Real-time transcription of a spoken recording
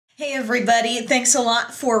Hey everybody, thanks a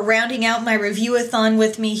lot for rounding out my review-a-thon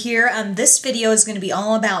with me here. This video is going to be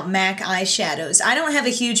all about MAC eyeshadows. I don't have a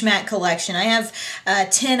huge MAC collection. I have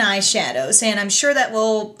 10 eyeshadows, and I'm sure that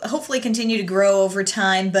will hopefully continue to grow over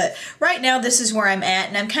time, but right now this is where I'm at,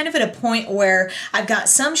 and I'm kind of at a point where I've got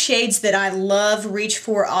some shades that I love, reach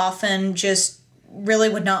for often, just really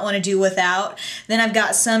would not want to do without. Then I've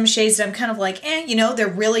got some shades that I'm kind of like, you know, they're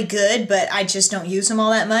really good, but I just don't use them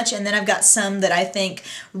all that much. And then I've got some that I think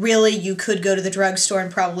really you could go to the drugstore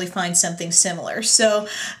and probably find something similar. So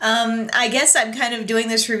I guess I'm kind of doing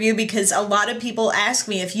this review because a lot of people ask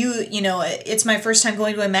me if you know, it's my first time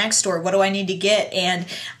going to a MAC store, what do I need to get? And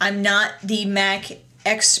I'm not the MAC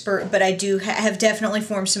expert, but I do have definitely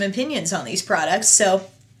formed some opinions on these products. So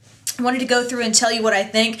I wanted to go through and tell you what I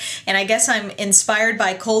think, and I guess I'm inspired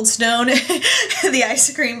by Coldstone, the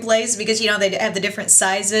ice cream place, because, you know, they have the different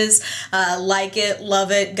sizes. Like it,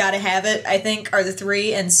 love it, gotta have it, I think, are the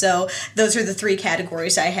three, and so those are the three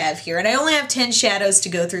categories I have here. And I only have 10 shadows to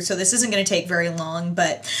go through, so this isn't going to take very long,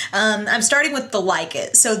 but I'm starting with the Like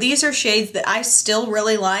It. So these are shades that I still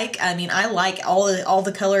really like. I mean, I like all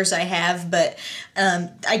the colors I have, but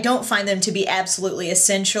I don't find them to be absolutely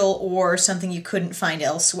essential or something you couldn't find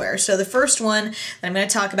elsewhere. So the first one that I'm going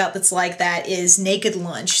to talk about that's like that is Naked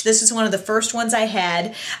Lunch. This is one of the first ones I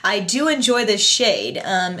had. I do enjoy this shade.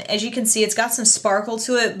 As you can see, it's got some sparkle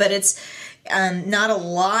to it, but it's not a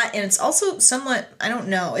lot, and it's also somewhat, I don't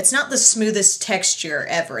know, it's not the smoothest texture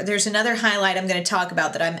ever. There's another highlight I'm going to talk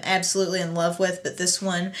about that I'm absolutely in love with, but this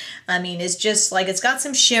one, I mean, is just like, it's got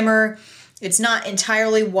some shimmer. It's not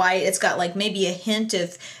entirely white. It's got like maybe a hint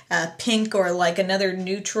of pink or like another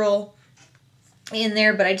neutral in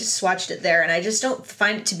there, but I just swatched it there, and I just don't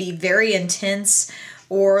find it to be very intense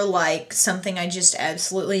or like something I just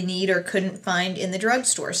absolutely need or couldn't find in the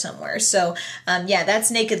drugstore somewhere. So yeah,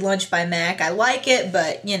 that's Naked Lunch by MAC. I like it,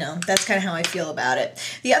 but you know, that's kind of how I feel about it.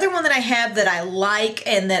 The other one that I have that I like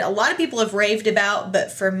and that a lot of people have raved about,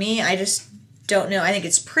 but for me, I just don't know. I think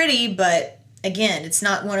it's pretty, but again, it's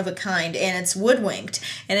not one of a kind, and it's Woodwinked,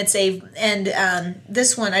 and it's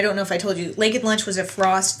this one, I don't know if I told you, Naked Lunch was a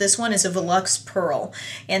frost. This one is a Velux Pearl,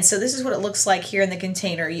 and so this is what it looks like here in the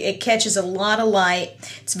container. It catches a lot of light,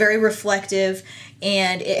 it's very reflective,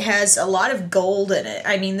 and it has a lot of gold in it.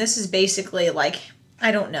 I mean, this is basically like,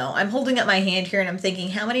 I don't know, I'm holding up my hand here and I'm thinking,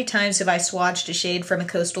 how many times have I swatched a shade from a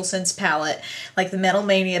Coastal Scents palette, like the Metal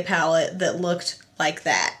Mania palette, that looked like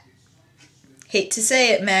that? Hate to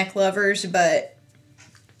say it, MAC lovers, but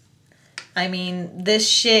I mean, this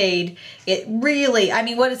shade, it really, I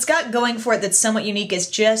mean, what it's got going for it that's somewhat unique is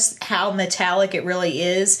just how metallic it really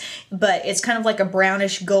is, but it's kind of like a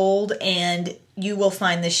brownish gold, and you will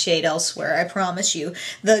find this shade elsewhere, I promise you.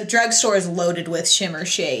 The drugstore is loaded with shimmer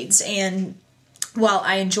shades, and while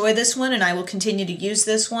I enjoy this one and I will continue to use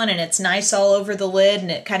this one, and it's nice all over the lid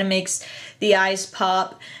and it kind of makes the eyes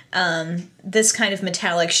pop, this kind of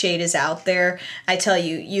metallic shade is out there. I tell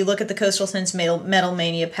you, you look at the Coastal Scents Metal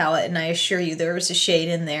Mania palette, and I assure you there is a shade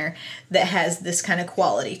in there that has this kind of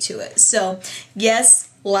quality to it. So yes,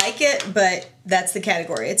 like it, but that's the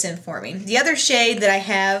category it's in for me. The other shade that I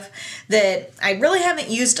have that I really haven't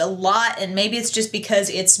used a lot, and maybe it's just because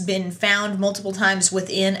it's been found multiple times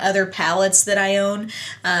within other palettes that I own,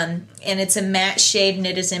 and it's a matte shade, and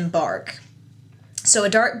it is Embark. So a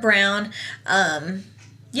dark brown.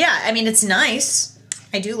 Yeah, I mean, it's nice.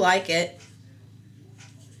 I do like it.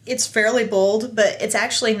 It's fairly bold, but it's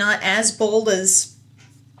actually not as bold as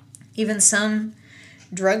even some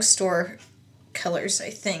drugstore colors,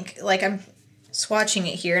 I think. Like, I'm swatching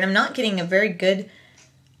it here, and I'm not getting a very good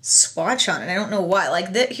swatch on it. I don't know why.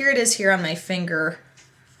 Like, here it is here on my finger.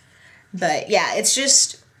 But yeah, it's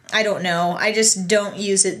just, I don't know. I just don't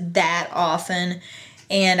use it that often,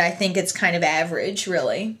 and I think it's kind of average,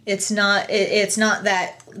 really. It's not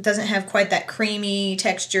that, doesn't have quite that creamy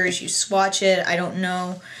texture as you swatch it. I don't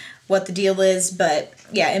know what the deal is, but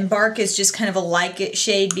yeah, Embark is just kind of a like it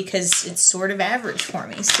shade because it's sort of average for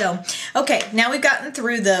me. So, okay, now we've gotten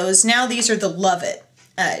through those. Now these are the Love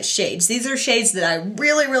It shades. These are shades that I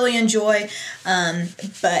really, really enjoy,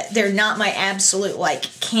 but they're not my absolute, like,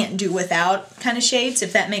 can't do without kind of shades,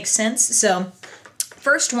 if that makes sense. So,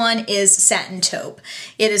 first one is Satin Taupe.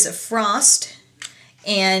 It is a frost,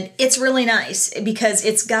 and it's really nice because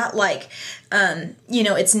it's got like, you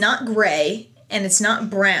know, it's not gray and it's not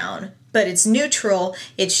brown, but it's neutral,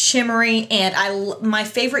 it's shimmery, and my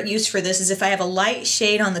favorite use for this is if I have a light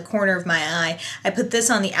shade on the corner of my eye, I put this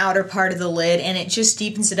on the outer part of the lid, and it just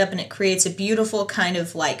deepens it up, and it creates a beautiful kind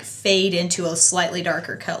of like fade into a slightly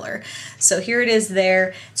darker color. So here it is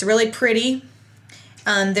there. It's really pretty.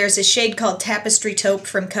 There's a shade called Tapestry Taupe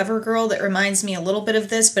from CoverGirl that reminds me a little bit of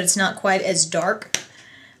this, but it's not quite as dark.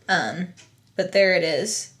 But there it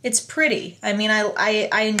is. It's pretty. I mean,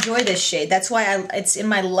 I enjoy this shade. That's why it's in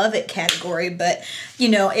my love it category, but you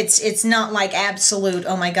know, it's not like absolute,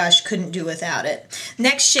 oh my gosh, couldn't do without it.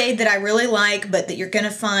 Next shade that I really like, but that you're going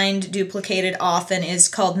to find duplicated often is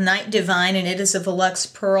called Night Divine, and it is a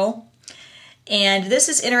Volux Pearl. And this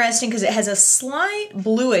is interesting because it has a slight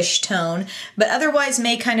bluish tone, but otherwise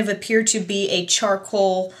may kind of appear to be a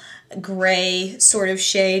charcoal gray sort of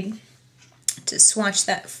shade. To swatch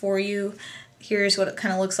that for you, here's what it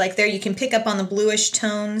kind of looks like there. You can pick up on the bluish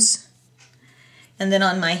tones. And then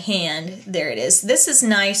on my hand, there it is. This is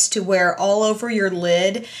nice to wear all over your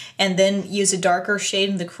lid and then use a darker shade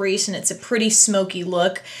in the crease, and it's a pretty smoky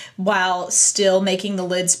look while still making the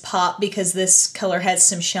lids pop because this color has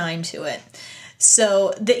some shine to it.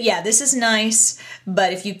 So, yeah, this is nice,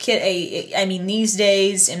 but if you get I mean, these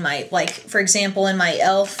days in my, like, for example, in my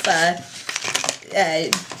e.l.f.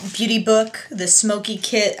 Beauty book, the Smoky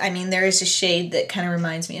Kit, I mean, there is a shade that kind of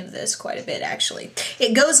reminds me of this quite a bit, actually.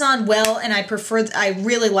 It goes on well, and I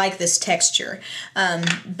really like this texture.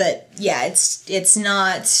 But yeah, it's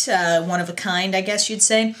not one of a kind, I guess you'd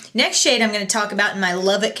say. Next shade I'm going to talk about in my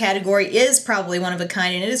love it category is probably one of a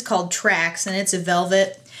kind, and it is called Tracks, and it's a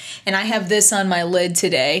velvet. And I have this on my lid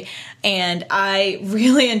today, and I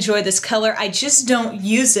really enjoy this color. I just don't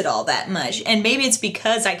use it all that much, and maybe it's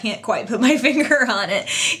because I can't quite put my finger on it.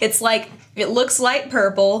 It's like, it looks light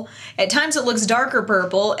purple, at times it looks darker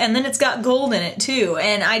purple, and then it's got gold in it too,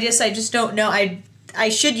 and I just don't know. I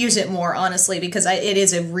should use it more, honestly, because it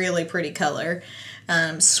is a really pretty color.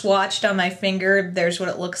 Swatched on my finger, there's what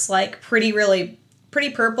it looks like. Really pretty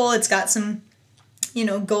purple. It's got some, you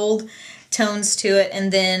know, gold tones to it,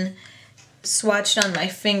 and then swatched on my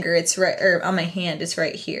finger, it's right, or on my hand, it's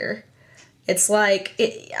right here. It's like,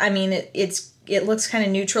 I mean, it looks kind of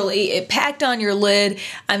neutrally. It packed on your lid.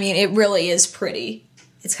 I mean, it really is pretty.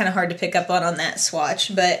 It's kind of hard to pick up on that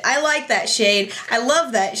swatch, but I like that shade. I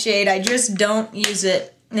love that shade. I just don't use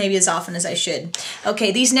it maybe as often as I should.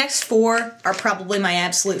 Okay, these next four are probably my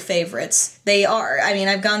absolute favorites. They are. I mean,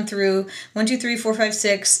 I've gone through 1, 2, 3, 4, 5,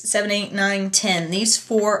 6, 7, 8, 9, 10. These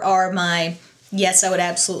four are my, yes, I would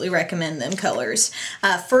absolutely recommend them colors.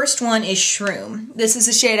 First one is Shroom. This is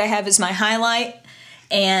the shade I have as my highlight,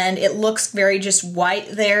 and it looks very just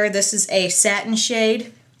white there. This is a satin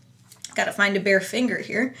shade. Gotta find a bare finger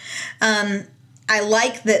here. I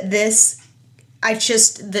like that this,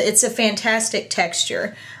 it's a fantastic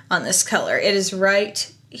texture on this color. It is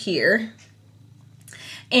right here.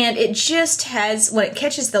 And it just has, when it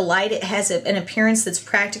catches the light, it has an appearance that's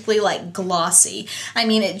practically like glossy. I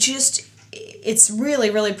mean, it's really,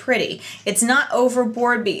 really pretty. It's not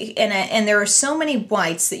overboard, and there are so many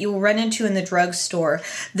whites that you will run into in the drugstore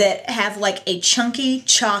that have like a chunky,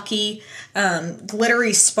 chalky,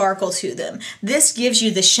 glittery sparkle to them. This gives you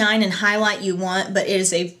the shine and highlight you want, but it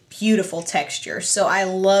is a beautiful texture. So I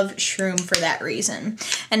love Shroom for that reason.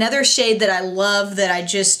 Another shade that I love that I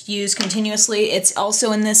just use continuously, it's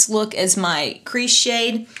also in this look as my crease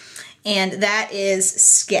shade, and that is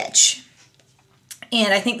Sketch.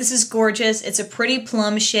 And I think this is gorgeous. It's a pretty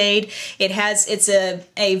plum shade. It's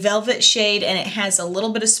a velvet shade, and it has a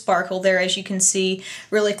little bit of sparkle there, as you can see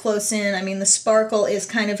really close in. I mean, the sparkle is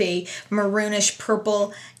kind of a maroonish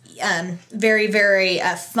purple, very, very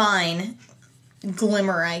fine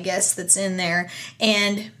glimmer, I guess, that's in there.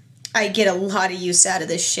 And I get a lot of use out of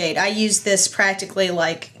this shade. I use this practically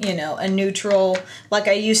like, you know, a neutral, like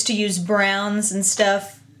I used to use browns and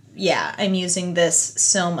stuff. Yeah, I'm using this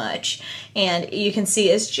so much. And you can see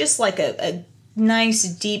it's just like a nice,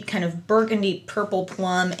 deep kind of burgundy purple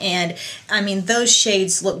plum. And I mean, those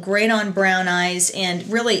shades look great on brown eyes,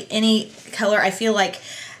 and really any color. I feel like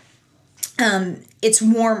it's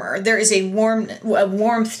warmer. There is a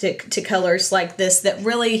warmth to colors like this that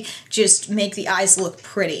really just make the eyes look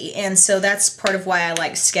pretty. And so that's part of why I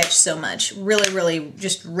like Sketch so much. Really, really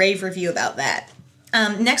just rave review about that.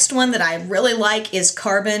 Next one that I really like is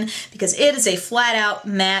Carbon, because it is a flat out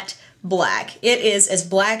matte black. It is as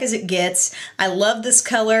black as it gets. I love this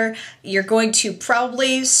color. You're going to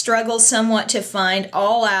probably struggle somewhat to find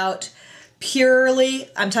all out purely,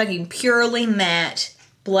 I'm talking purely matte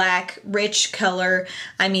black rich color.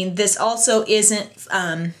 I mean, this also isn't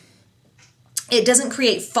it doesn't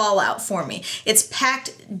create fallout for me. It's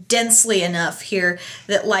packed densely enough here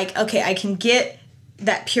that, like, okay, I can get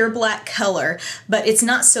that pure black color, but it's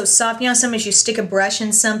not so soft. You know, sometimes you stick a brush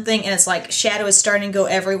in something and it's like shadow is starting to go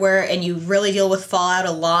everywhere and you really deal with fallout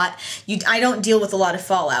a lot. I don't deal with a lot of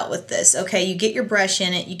fallout with this, okay? You get your brush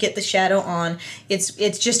in it, you get the shadow on.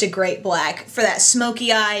 It's just a great black. For that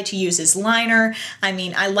smoky eye, to use as liner. I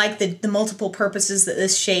mean, I like the multiple purposes that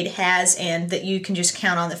this shade has, and that you can just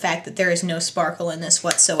count on the fact that there is no sparkle in this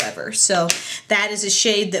whatsoever. So that is a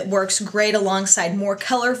shade that works great alongside more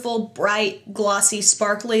colorful, bright, glossy,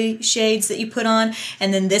 sparkly shades that you put on,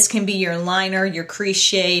 and then this can be your liner, your crease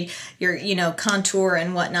shade, your, you know, contour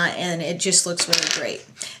and whatnot, and it just looks really great.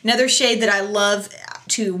 Another shade that I love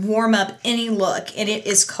to warm up any look, and it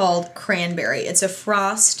is called Cranberry. It's a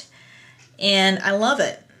frost, and I love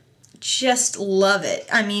it. Just love it.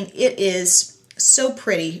 I mean, it is so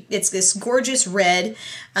pretty. It's this gorgeous red.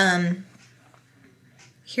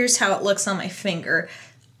 Here's how it looks on my finger.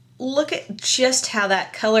 Look at just how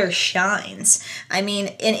that color shines. I mean,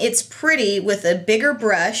 and it's pretty with a bigger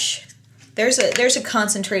brush. There's a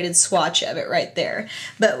concentrated swatch of it right there.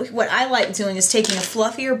 But what I like doing is taking a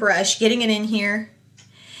fluffier brush, getting it in here,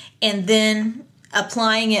 and then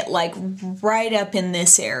applying it like right up in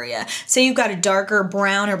this area. So you've got a darker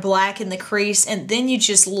brown or black in the crease, and then you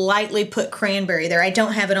just lightly put Cranberry there. I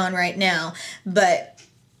don't have it on right now, but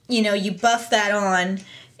you know, you buff that on,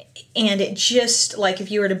 and it just, like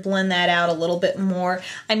if you were to blend that out a little bit more,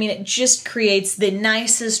 I mean, it just creates the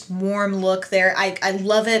nicest warm look there. I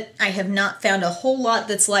love it. I have not found a whole lot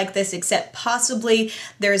that's like this, except possibly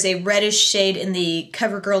there's a reddish shade in the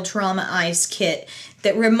CoverGirl Drama Eyes kit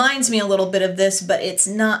that reminds me a little bit of this, but it's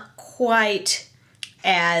not quite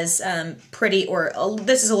as pretty, or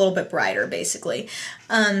this is a little bit brighter basically.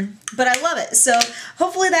 But I love it. So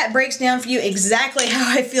hopefully that breaks down for you exactly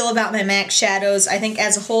how I feel about my MAC shadows. I think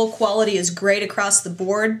as a whole, quality is great across the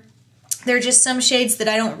board. There are just some shades that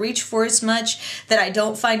I don't reach for as much, that I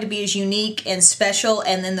don't find to be as unique and special,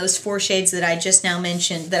 and then those 4 shades that I just now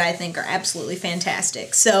mentioned that I think are absolutely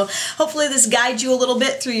fantastic. So hopefully this guides you a little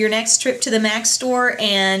bit through your next trip to the MAC store,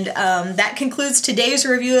 and that concludes today's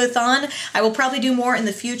review-a-thon. I will probably do more in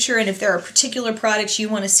the future, and if there are particular products you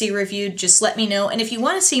want to see reviewed, just let me know. And if you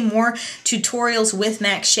want to see more tutorials with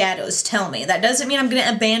MAC shadows, tell me. That doesn't mean I'm going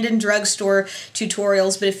to abandon drugstore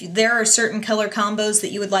tutorials, but if there are certain color combos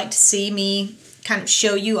that you would like to see me kind of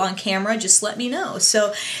show you on camera, just let me know.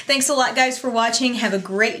 So thanks a lot, guys, for watching. Have a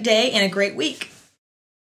great day and a great week.